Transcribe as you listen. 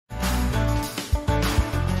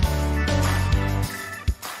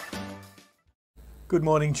Good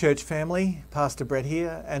morning, church family. Pastor Brett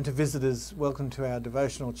here, and to visitors, welcome to our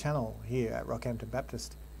devotional channel here at Rockhampton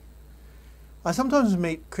Baptist. I sometimes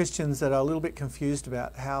meet Christians that are a little bit confused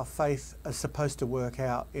about how faith is supposed to work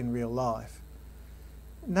out in real life.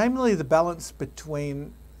 Namely, the balance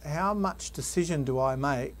between how much decision do I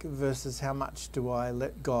make versus how much do I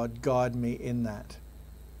let God guide me in that.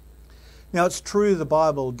 Now, it's true the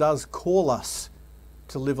Bible does call us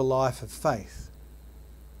to live a life of faith.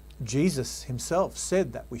 Jesus himself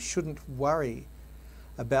said that we shouldn't worry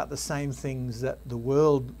about the same things that the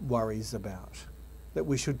world worries about, that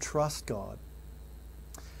we should trust God.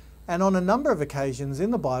 And on a number of occasions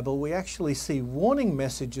in the Bible, we actually see warning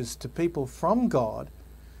messages to people from God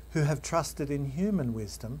who have trusted in human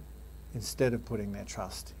wisdom instead of putting their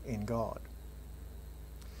trust in God.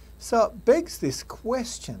 So it begs this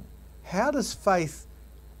question: how does faith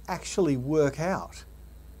actually work out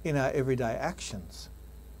in our everyday actions?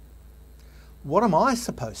 What am I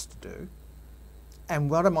supposed to do?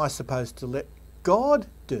 And what am I supposed to let God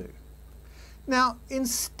do? Now,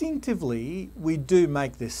 instinctively, we do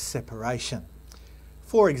make this separation.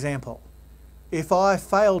 For example, if I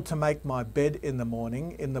fail to make my bed in the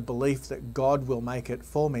morning in the belief that God will make it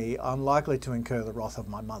for me, I'm likely to incur the wrath of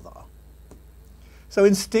my mother. So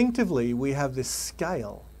instinctively, we have this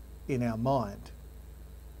scale in our mind.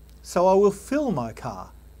 So I will fill my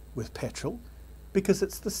car with petrol because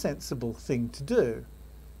it's the sensible thing to do.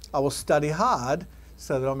 I will study hard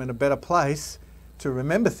so that I'm in a better place to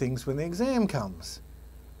remember things when the exam comes.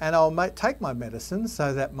 And I'll take my medicine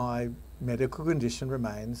so that my medical condition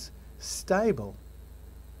remains stable.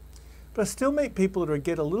 But I still meet people that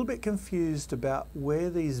get a little bit confused about where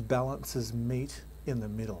these balances meet in the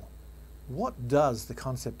middle. What does the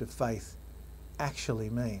concept of faith actually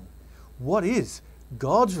mean? What is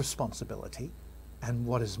God's responsibility and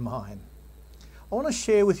what is mine? I want to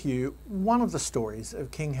share with you one of the stories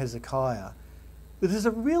of King Hezekiah that is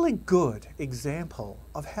a really good example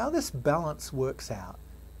of how this balance works out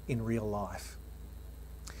in real life.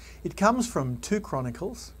 It comes from 2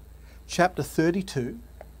 Chronicles, chapter 32,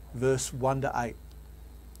 verse 1 to 8.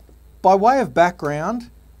 By way of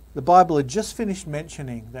background, the Bible had just finished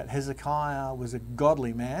mentioning that Hezekiah was a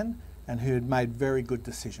godly man and who had made very good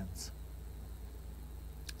decisions.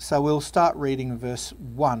 So we'll start reading verse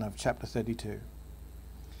 1 of chapter 32.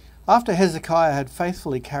 After Hezekiah had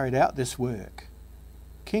faithfully carried out this work,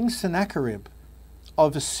 King Sennacherib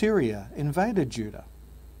of Assyria invaded Judah.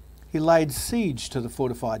 He laid siege to the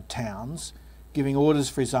fortified towns, giving orders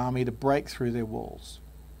for his army to break through their walls.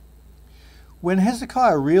 When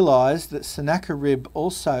Hezekiah realized that Sennacherib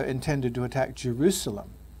also intended to attack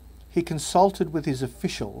Jerusalem, he consulted with his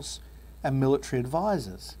officials and military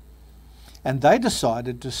advisors, and they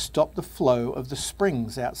decided to stop the flow of the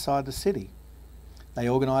springs outside the city. They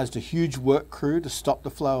organised a huge work crew to stop the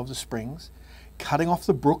flow of the springs, cutting off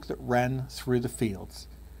the brook that ran through the fields.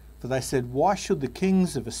 For they said, "Why should the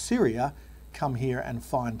kings of Assyria come here and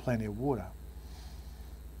find plenty of water?"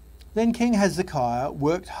 Then King Hezekiah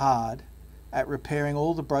worked hard at repairing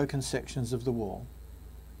all the broken sections of the wall,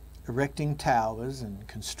 erecting towers and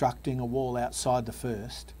constructing a wall outside the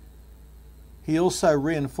first. He also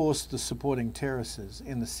reinforced the supporting terraces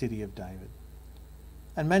in the city of David,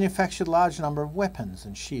 and manufactured a large number of weapons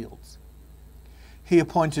and shields. He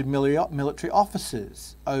appointed military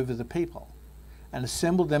officers over the people and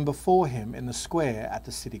assembled them before him in the square at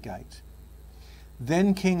the city gate.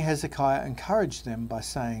 Then King Hezekiah encouraged them by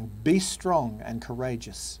saying, "Be strong and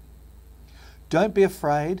courageous. Don't be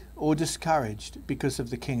afraid or discouraged because of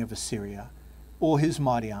the king of Assyria or his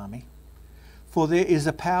mighty army, for there is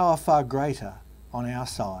a power far greater on our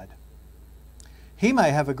side. He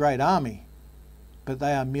may have a great army, but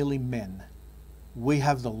they are merely men. We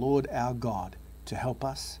have the Lord our God to help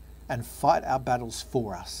us and fight our battles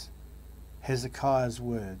for us." Hezekiah's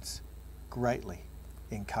words greatly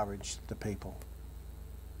encouraged the people.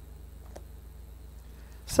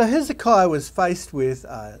 So Hezekiah was faced with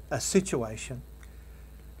a situation,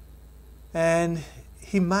 and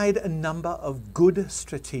he made a number of good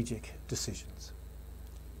strategic decisions.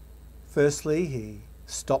 Firstly, he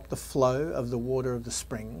stopped the flow of the water of the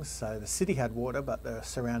springs. So the city had water, but the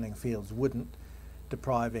surrounding fields wouldn't,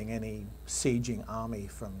 depriving any sieging army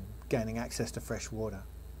from gaining access to fresh water.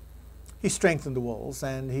 He strengthened the walls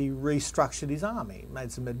and he restructured his army,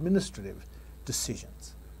 made some administrative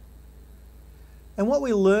decisions. And what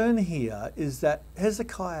we learn here is that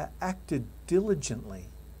Hezekiah acted diligently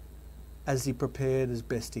as he prepared as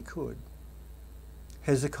best he could.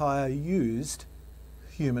 Hezekiah used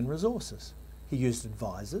human resources. He used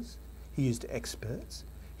advisors, he used experts,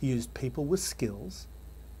 he used people with skills,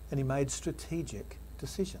 and he made strategic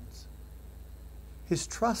decisions. his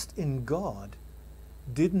trust in God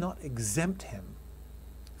did not exempt him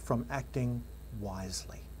from acting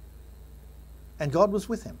wisely. And God was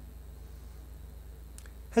with him.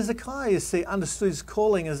 Hezekiah, you see, understood his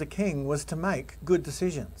calling as a king was to make good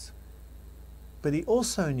decisions. But he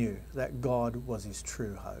also knew that God was his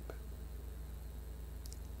true hope.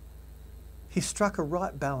 He struck a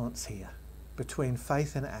right balance here between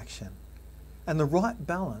faith and action. And the right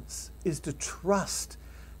balance is to trust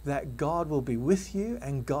that God will be with you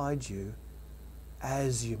and guide you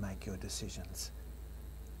as you make your decisions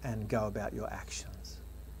and go about your actions.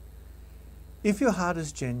 If your heart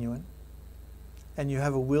is genuine and you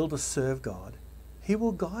have a will to serve God, he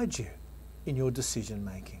will guide you in your decision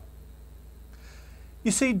making. You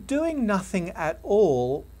see, doing nothing at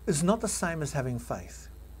all is not the same as having faith.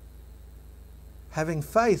 Having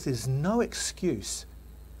faith is no excuse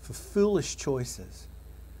for foolish choices.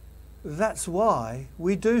 That's why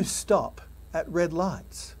we do stop at red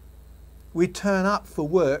lights. We turn up for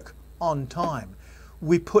work on time.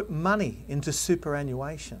 We put money into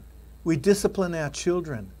superannuation. We discipline our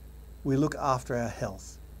children. We look after our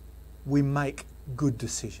health. We make good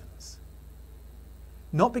decisions.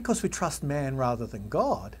 Not because we trust man rather than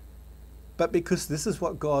God, but because this is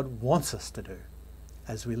what God wants us to do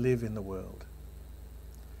as we live in the world.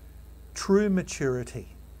 True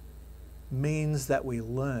maturity means that we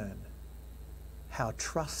learn how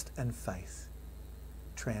trust and faith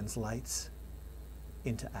translates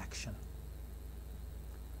into action.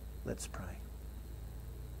 Let's pray.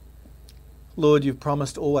 Lord, you've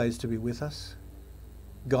promised always to be with us,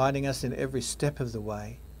 guiding us in every step of the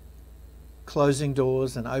way, closing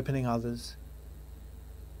doors and opening others.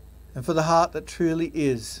 And for the heart that truly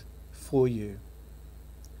is for you,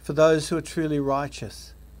 for those who are truly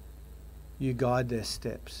righteous, you guide their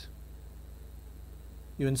steps.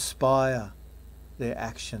 You inspire their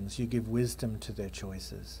actions. You give wisdom to their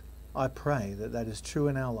choices. I pray that that is true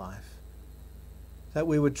in our life, that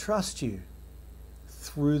we would trust you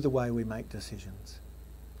through the way we make decisions.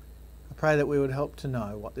 I pray that we would help to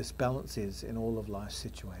know what this balance is in all of life's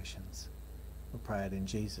situations. We pray it in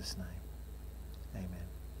Jesus' name. Amen.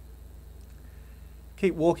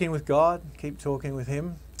 Keep walking with God. Keep talking with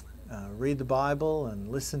him. Read the Bible and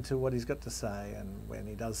listen to what he's got to say. And when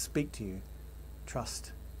he does speak to you,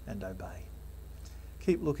 trust and obey.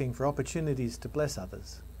 Keep looking for opportunities to bless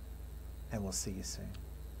others. And we'll see you soon.